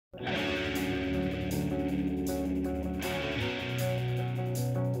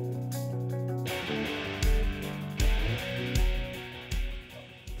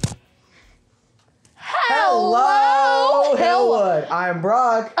Hello, Hillwood. I'm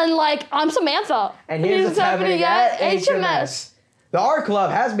Brock. And I'm Samantha. And here's what's happening at HMS. The art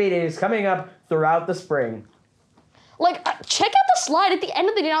club has meetings coming up throughout the spring. Check out the slide at the end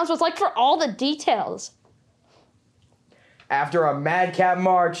of the announcements, for all the details. After a madcap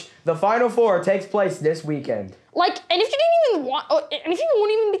march, the Final Four takes place this weekend. And if you didn't even want, and if you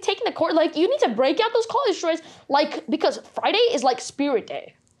wouldn't even be taking the course, you need to break out those college stories, because Friday is Spirit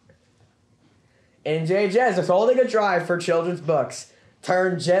Day. NJHS is holding a drive for children's books.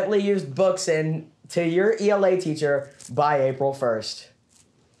 Turn gently used books in to your ELA teacher by April 1st.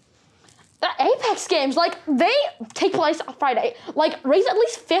 The Apex games, they take place on Friday. Raise at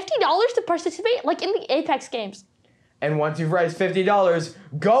least $50 to participate, in the Apex games. And once you've raised $50,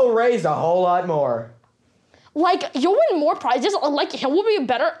 go raise a whole lot more. You'll win more prizes, it will be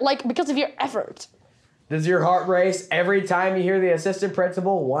better, because of your efforts. Does your heart race every time you hear the assistant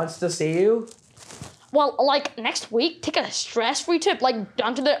principal wants to see you? Well, next week, take a stress-free trip,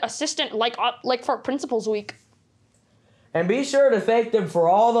 down to the assistant, for Principal's Week. And be sure to thank them for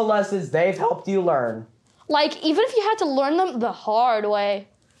all the lessons they've helped you learn. Even if you had to learn them the hard way.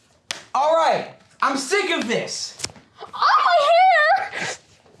 All right, I'm sick of this. Oh, my hair!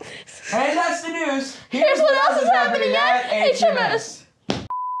 And that's the news. Here's what else is happening at HMS.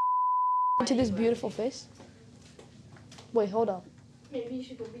 To this beautiful face. Wait, hold up. Maybe you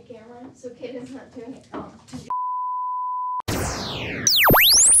should go be camera so Kaden's not doing it.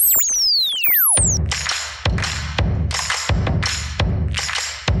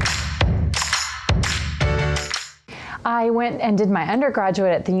 I went and did my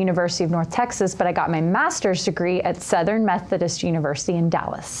undergraduate at the University of North Texas, but I got my master's degree at Southern Methodist University in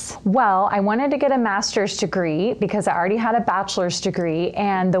Dallas. Well, I wanted to get a master's degree because I already had a bachelor's degree,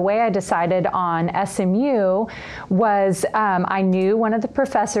 and the way I decided on SMU was I knew one of the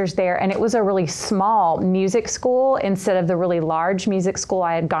professors there, and it was a really small music school instead of the really large music school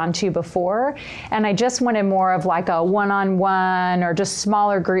I had gone to before, and I just wanted more of a one-on-one or just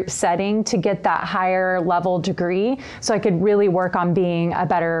smaller group setting to get that higher level degree, so I could really work on being a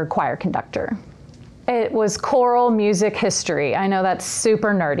better choir conductor. It was choral music history. I know that's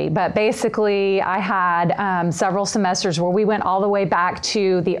super nerdy, but basically I had several semesters where we went all the way back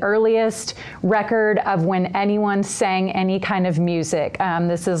to the earliest record of when anyone sang any kind of music.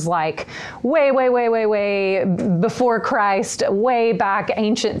 This is way before Christ, way back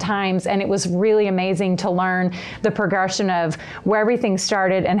ancient times, and it was really amazing to learn the progression of where everything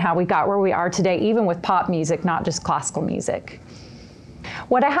started and how we got where we are today, even with pop music, not just classical music.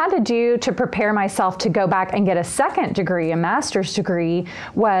 What I had to do to prepare myself to go back and get a second degree, a master's degree,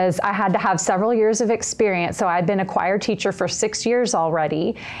 was I had to have several years of experience. So I'd been a choir teacher for 6 years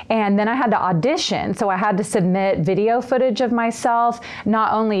already, and then I had to audition. So I had to submit video footage of myself,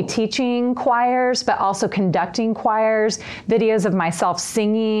 not only teaching choirs, but also conducting choirs, videos of myself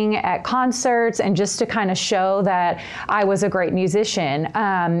singing at concerts, and just to kind of show that I was a great musician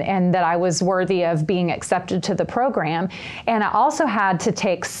and that I was worthy of being accepted to the program. And I also had to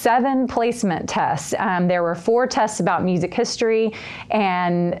take 7 placement tests. There were 4 tests about music history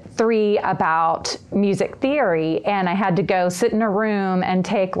and 3 about music theory, and I had to go sit in a room and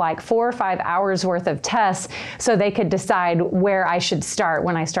take 4 or 5 hours worth of tests so they could decide where I should start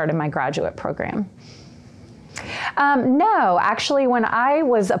when I started my graduate program. No, actually, when I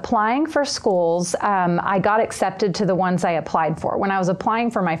was applying for schools, I got accepted to the ones I applied for. When I was applying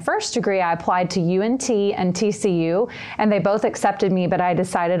for my first degree, I applied to UNT and TCU, and they both accepted me, but I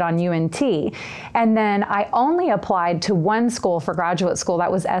decided on UNT. And then I only applied to one school for graduate school,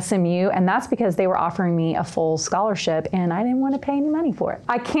 that was SMU, and that's because they were offering me a full scholarship, and I didn't want to pay any money for it.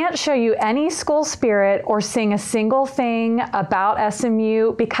 I can't show you any school spirit or sing a single thing about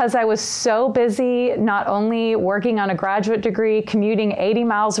SMU because I was so busy not only working on a graduate degree, commuting 80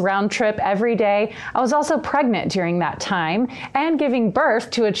 miles round trip every day. I was also pregnant during that time and giving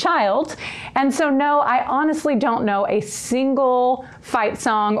birth to a child. And so no, I honestly don't know a single fight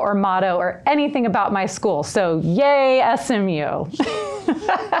song or motto or anything about my school. So yay, SMU.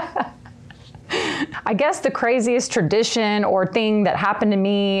 I guess the craziest tradition or thing that happened to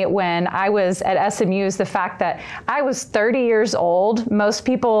me when I was at SMU is the fact that I was 30 years old. Most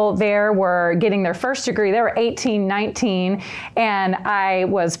people there were getting their first degree. They were 18, 19, and I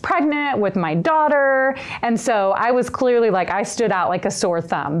was pregnant with my daughter. And so I was clearly like, I stood out like a sore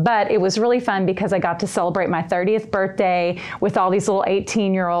thumb. But it was really fun because I got to celebrate my 30th birthday with all these little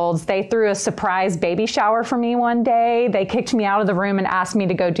 18-year-olds. They threw a surprise baby shower for me one day. They kicked me out of the room and asked me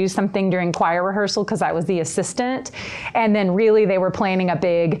to go do something during choir rehearsal because I was the assistant. And then really they were planning a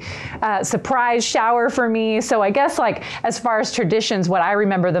big surprise shower for me. So I guess like as far as traditions, what I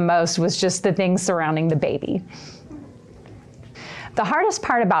remember the most was just the things surrounding the baby. The hardest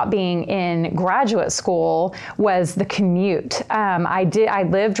part about being in graduate school was the commute. I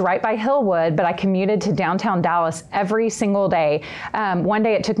lived right by Hillwood, but I commuted to downtown Dallas every single day. One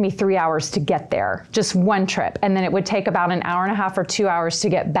day it took me 3 hours to get there, just one trip, and then it would take about an hour and a half or 2 hours to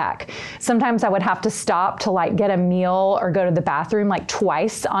get back. Sometimes I would have to stop to like get a meal or go to the bathroom like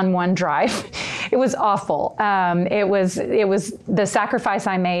twice on one drive. It was awful. It was the sacrifice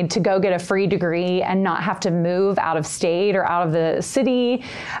I made to go get a free degree and not have to move out of state or out of the city,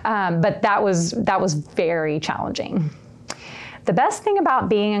 but that was very challenging. The best thing about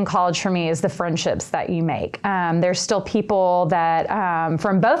being in college for me is the friendships that you make. There's still people that,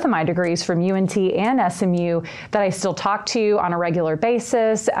 from both of my degrees, from UNT and SMU, that I still talk to on a regular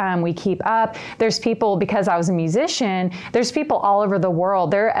basis. We keep up. There's people, because I was a musician, there's people all over the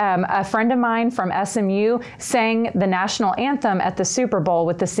world. A friend of mine from SMU sang the national anthem at the Super Bowl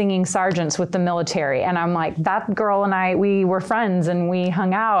with the singing sergeants with the military. And I'm like, that girl and I, we were friends and we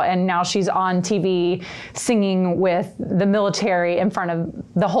hung out, and now she's on TV singing with the military in front of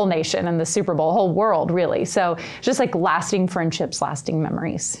the whole nation and the Super Bowl, whole world really. So just like lasting friendships, lasting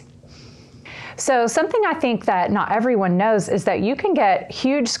memories. So something I think that not everyone knows is that you can get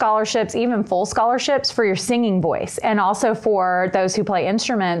huge scholarships, even full scholarships, for your singing voice, and also for those who play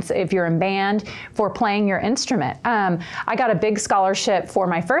instruments, if you're in band, for playing your instrument. I got a big scholarship for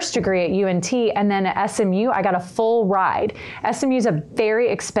my first degree at UNT, and then at SMU, I got a full ride. SMU is a very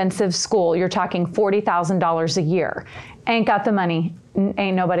expensive school. You're talking $40,000 a year. Ain't got the money.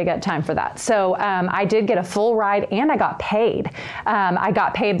 Ain't nobody got time for that. So I did get a full ride, and I got paid. I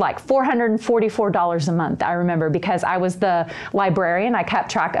got paid like $444 a month, I remember, because I was the librarian. I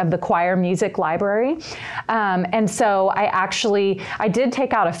kept track of the choir music library. And so I did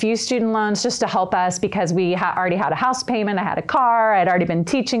take out a few student loans just to help us, because we already had a house payment. I had a car. I'd already been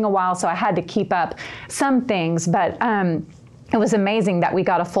teaching a while, so I had to keep up some things. But it was amazing that we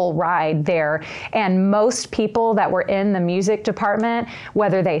got a full ride there. And most people that were in the music department,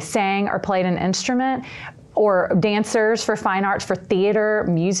 whether they sang or played an instrument, or dancers for fine arts, for theater,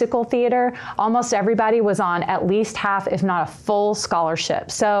 musical theater, almost everybody was on at least half, if not a full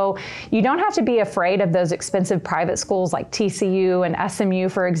scholarship. So you don't have to be afraid of those expensive private schools like TCU and SMU,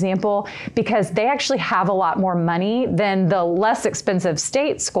 for example, because they actually have a lot more money than the less expensive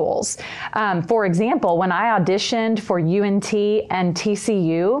state schools. For example, when I auditioned for UNT and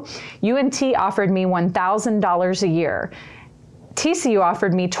TCU, UNT offered me $1,000 a year. TCU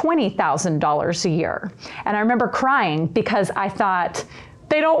offered me $20,000 a year. And I remember crying because I thought,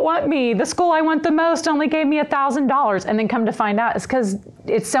 they don't want me. The school I want the most only gave me $1,000. And then come to find out it's because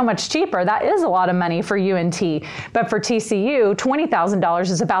it's so much cheaper. That is a lot of money for UNT. But for TCU, $20,000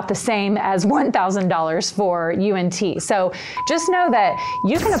 is about the same as $1,000 for UNT. So just know that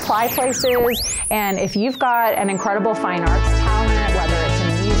you can apply places, and if you've got an incredible fine arts talent,